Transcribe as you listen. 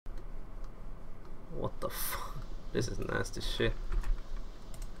What the fuck? This is nasty shit.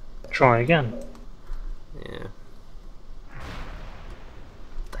 Try again. Yeah.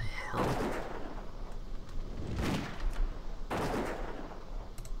 What the hell?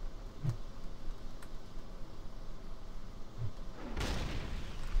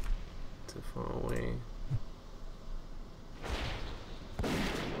 Too far away.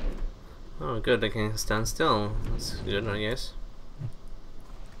 Oh, good, I can stand still. That's good, I guess.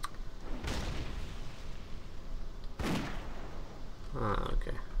 Ah,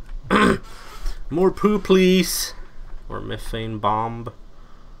 okay. More poo, please! Or methane bomb.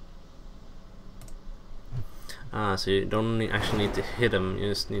 Ah, so you don't actually need to hit them, you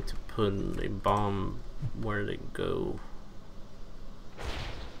just need to put a bomb where they go.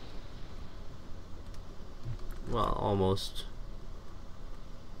 Well, almost.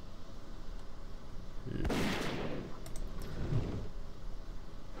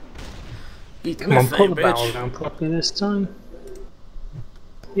 Eat Come on, put the bitch. barrel down properly this time.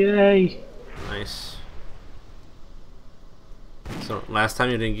 Yay! Nice. So last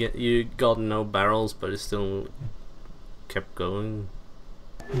time you got no barrels, but it still kept going.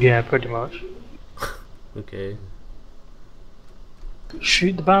 Yeah, pretty much. Okay.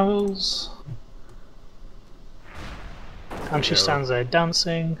 Shoot the barrels. And she stands there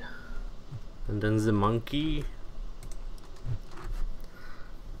dancing. And then the monkey.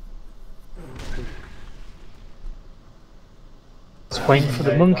 It's waiting for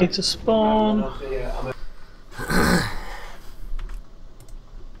the monkey to spawn.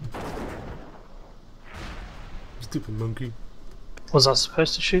 Stupid monkey. Was I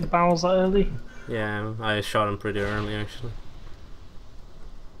supposed to shoot the barrels that early? Yeah, I shot him pretty early actually.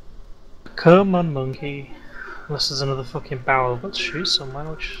 Come on, monkey. Unless there's another fucking barrel but to shoot somewhere,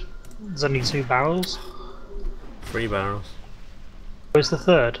 which... There's only 2 barrels. 3 barrels. Where's the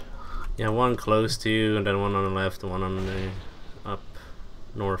third? Yeah, one close to you, and then one on the left, and one on the up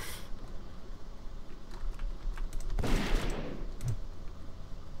north.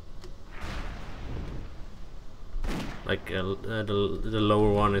 Like the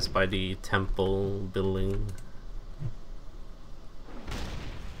lower one is by the temple building.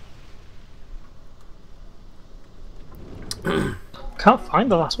 Can't find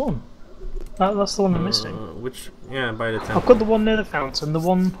the last one. That's the one I'm missing. Which? Yeah, by the temple. I've got the one near the fountain, the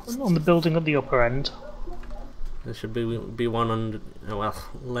one on the building at the upper end. There should be one on the well,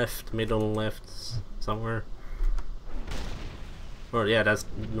 left, middle, left, somewhere. Or yeah, that's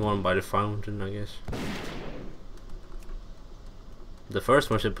the one by the fountain, I guess. The first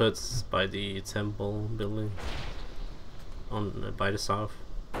one should put by the temple building, on by the south.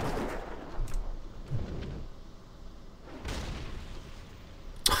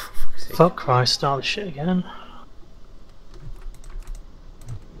 Fuck Christ, start the shit again.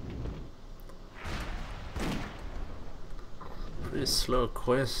 Pretty slow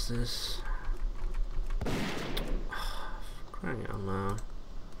quest this. Crying out loud.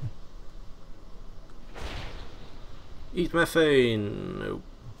 Eat methane! Nope.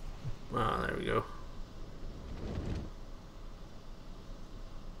 Ah, there we go.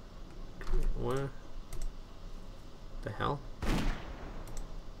 What the hell?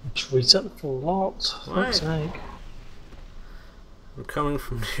 Just reset the full lot. Fuck's sake. I'm coming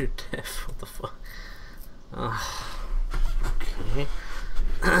from near death. What the fuck? Okay.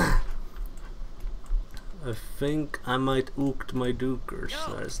 I think I might ooked my dukers.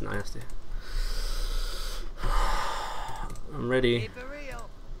 That is nasty. I'm ready.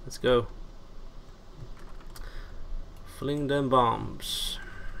 Let's go. Fling them bombs.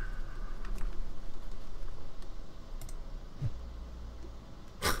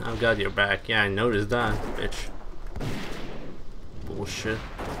 I've got your back. Yeah, I noticed that, bitch. Bullshit.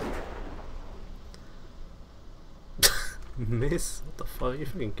 Miss? What the fuck? Are you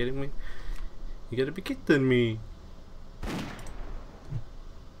fucking kidding me? You gotta be kidding me.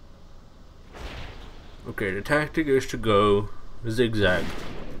 Okay, the tactic is to go zigzag.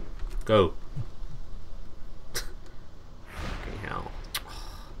 Go. Fucking hell.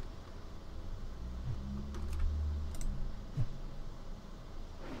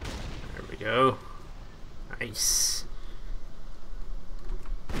 There we go. Nice.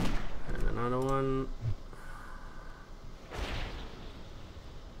 And another one.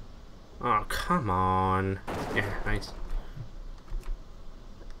 Oh, come on. Yeah, nice.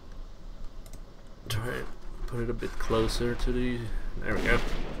 Try it. Put it a bit closer to the... There we go.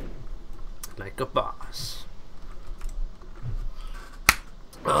 Like a boss.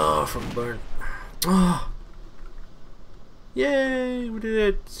 Oh, from burn. Oh! Yay! We did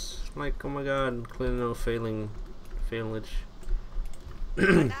it! Like, oh my god, clearly no failage.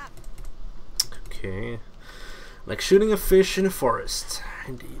 Okay. Okay. Like shooting a fish in a forest.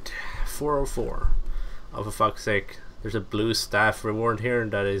 Indeed. 404. Oh, for fuck's sake. There's a blue staff reward here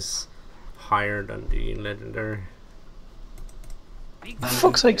that is higher than the legendary. For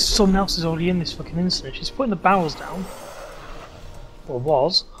fuck's sake, someone else is already in this fucking incident. She's putting the barrels down. Or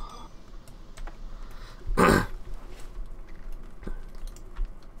was.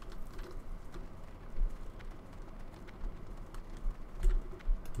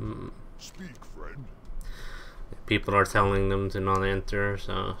 Speak, friend. People are telling them to not enter,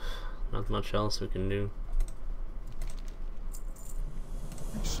 so not much else we can do.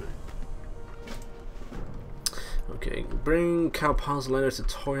 Be safe. Okay, bring Cowpow's letter to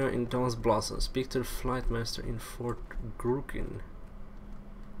Toya in Dawn's Blossom. Speak to the flight master in Fort Grukin.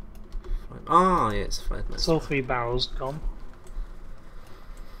 Ah, yes, flight master. So 3 barrels gone.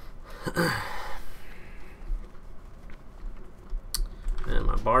 And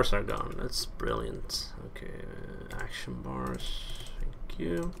my bars are gone. That's brilliant. Okay, action bars. Thank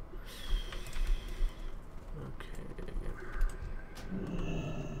you. Okay.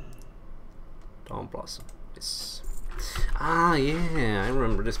 Dawn Blossom. Yes. Ah, yeah. I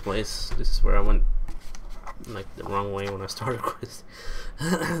remember this place. This is where I went like the wrong way when I started quest.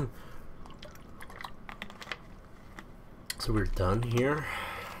 So we're done here.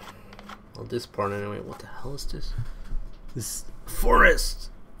 Well, this part anyway. What the hell is this? This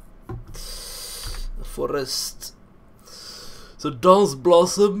forest. A forest. So Dawn's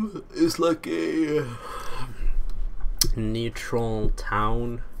Blossom is like a neutral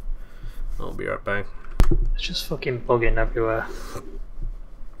town. I'll be right back. It's just fucking bugging everywhere.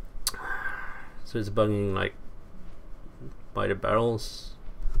 So it's bugging like by the barrels.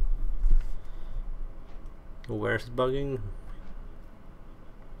 Where's it bugging?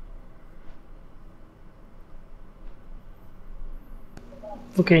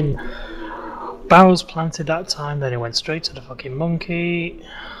 Fucking barrels planted that time, then it went straight to the fucking monkey.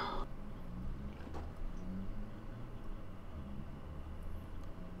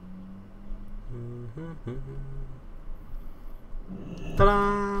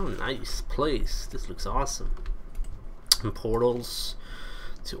 Ta-da! Nice place. This looks awesome. And portals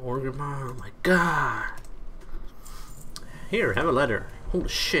to Orgrimmar. Oh my god! Here, have a letter. Holy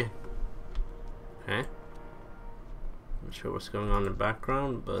shit. Okay. Not sure what's going on in the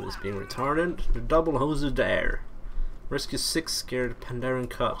background, but it's being retarded. The double hosed air. Rescue 6 scared Pandarian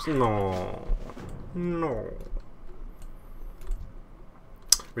cubs. No. No.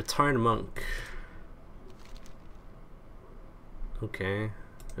 Retired monk. Okay.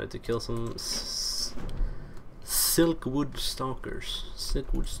 We had to kill some silkwood stalkers.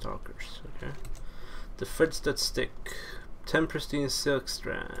 Silkwood stalkers. Okay. The threads that stick. 10 pristine silk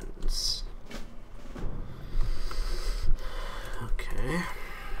strands. Okay.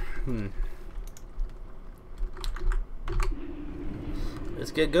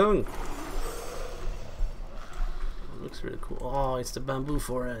 Let's get going. It looks really cool. Oh, it's the bamboo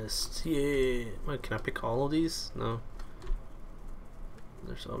forest. Yeah. Wait, can I pick all of these? No.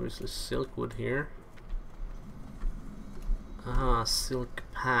 There's obviously silkwood here. Ah, silk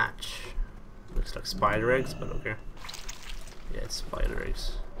patch. Looks like spider eggs, but okay. Yeah, it's spider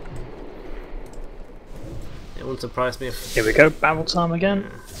eggs. It wouldn't surprise me if... Here we go, barrel time again.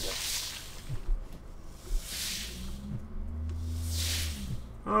 Yeah.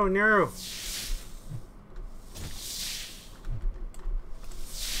 Oh no!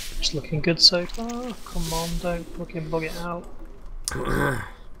 It's looking good so far. Come on, don't fucking bug it out. Yeah.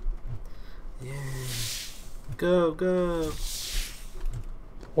 Go, go!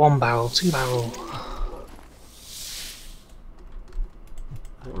 1 barrel, 2 barrel.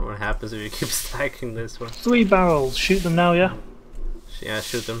 I don't know what happens if you keep stacking this one. 3 barrels, shoot them now, yeah? Yeah,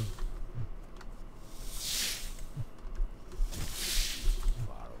 shoot them.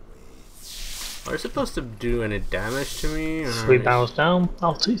 Are you supposed to do any damage to me? Or 3 barrels down.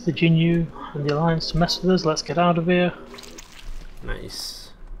 I'll teach the Jinyu and the Alliance to mess with us. Let's get out of here.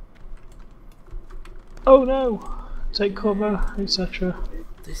 Nice. Oh no! Take cover, etc.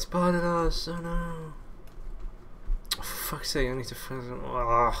 They spotted us, oh no. Oh, for fuck's sake, I need to find them.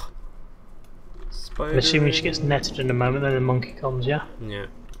 Ugh. Spider. I'm assuming she gets netted in a moment, then the monkey comes, yeah? Yeah.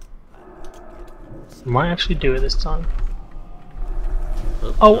 Might actually do it this time.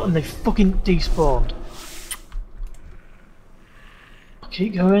 Oops, Oh, no. and they fucking despawned.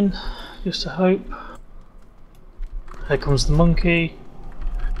 Keep going, just to hope. Here comes the monkey.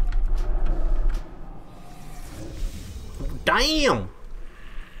 Damn!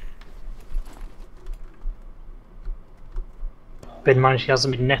 Bear in mind she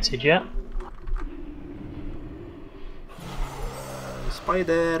hasn't been netted yet.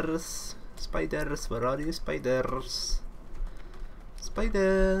 Spiders! Spiders, where are you, spiders?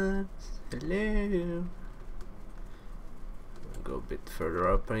 Spiders, hello. I'll go a bit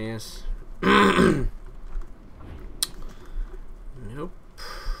further up, I guess. Nope,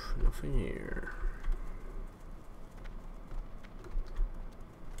 nothing here.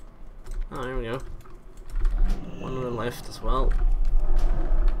 Oh, there we go. One on the left as well.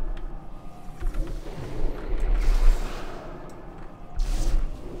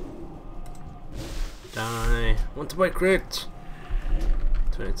 Die. Want to buy crit.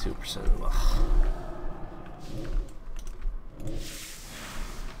 22%.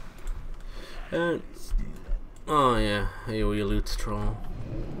 And oh yeah, AoE loot troll.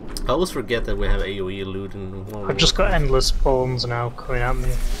 I always forget that we have AoE loot in World I've just got endless spawns now coming at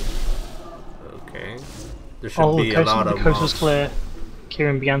me. Okay. There should be a lot of the coast was mobs. clear.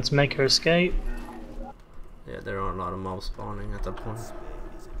 Kieran began to make her escape. Yeah, there are a lot of mobs spawning at that point.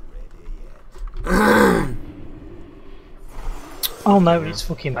 Oh no, it's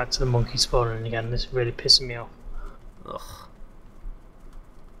fucking back to the monkey spawning again. This is really pissing me off. Ugh.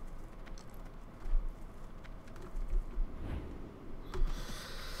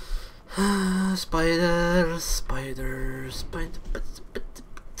 Spiders, spiders, spiders.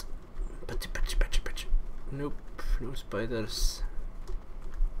 Nope, no spiders.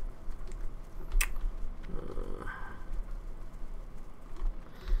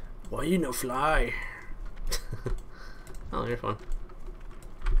 Why you no fly? Oh, here's one.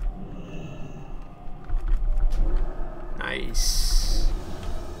 Nice.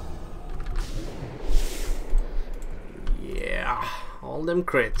 Yeah, all them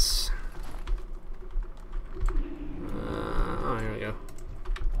crits. Oh, here we go.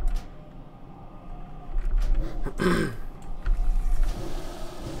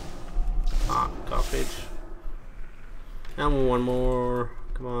 Ah, garbage. And one more.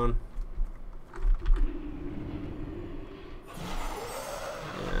 Come on.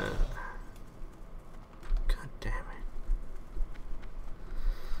 Yeah. God damn it.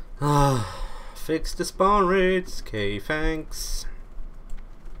 Ah, fix the spawn rates. Okay, thanks.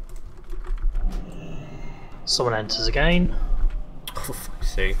 Someone enters again. Oh, for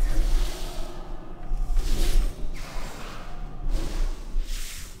fuck's sake.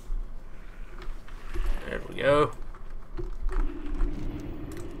 There we go.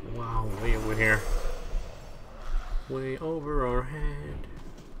 Wow, way over here. Way over our head.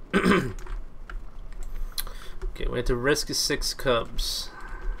 Okay, we have to rescue 6 cubs.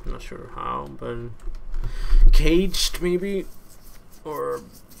 I'm not sure how, but caged maybe? Or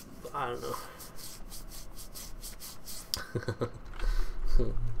I don't know.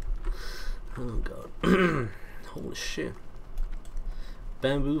 Oh god. Holy shit.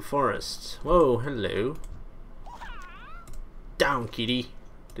 Bamboo forest. Whoa, hello. Down, kitty.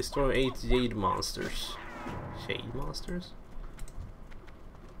 Destroy 8 Jade monsters. Jade monsters?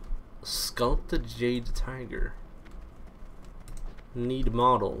 Sculpted Jade tiger. Need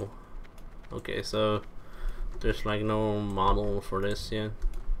model. Okay, so there's like no model for this yet.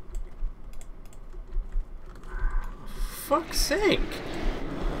 Fuck's sake!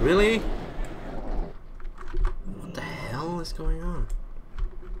 Really? What the hell is going on?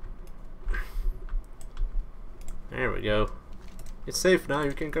 There we go. It's safe now,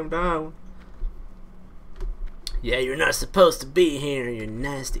 you can come down. Yeah, you're not supposed to be here, you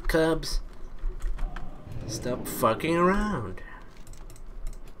nasty cubs. Stop fucking around.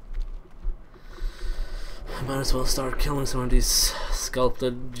 Might as well start killing some of these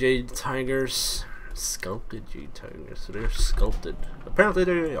sculpted Jade tigers. Sculpted Jade tigers, so they're sculpted. Apparently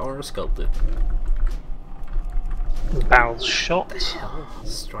they are sculpted. The barrel's shot.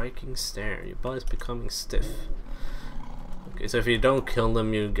 Striking stare. Your body's becoming stiff. Okay, so if you don't kill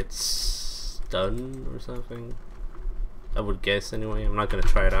them, you get stunned or something. I would guess anyway. I'm not gonna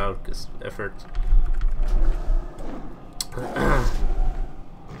try it out because effort.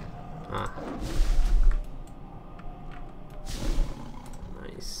 Ah.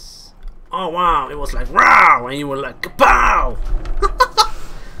 Nice. Oh wow! It was like wow, and you were like kapow!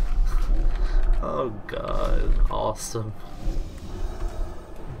 Oh god, awesome.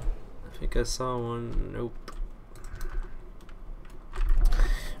 I think I saw one. Nope.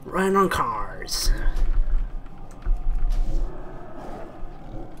 Riding on cars.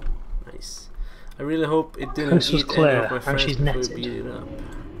 Nice. I really hope it didn't Coast was eat clear, any of my and friends she's before we netted. beat it up.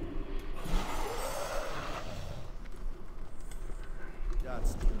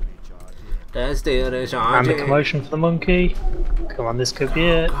 That's the other charge. And the commotion for the monkey. Come on, this could be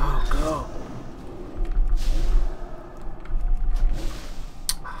it. Go, go.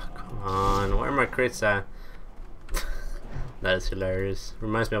 Oh, come on, where are my crits at? That is hilarious.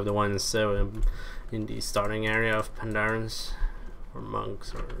 Reminds me of the ones in the starting area of Pandarians or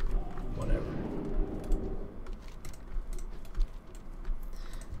monks or whatever.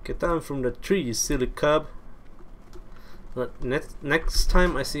 Get down from the tree, you silly cub. But next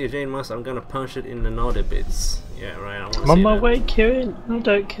time I see a Jade mouse, I'm gonna punch it in the naughty bits. Yeah, right. I wanna I'm on see my that. way, Kieran. I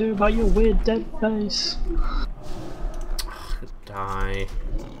don't care about your weird dead face. Die.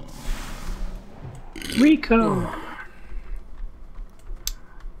 Rico!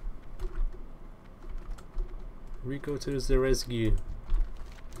 Rico to the rescue.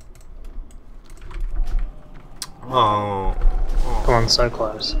 Oh. Come on, so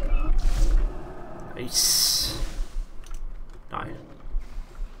close. Nice. Die.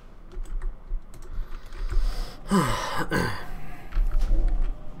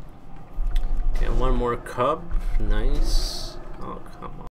 Okay, one more cub. Nice.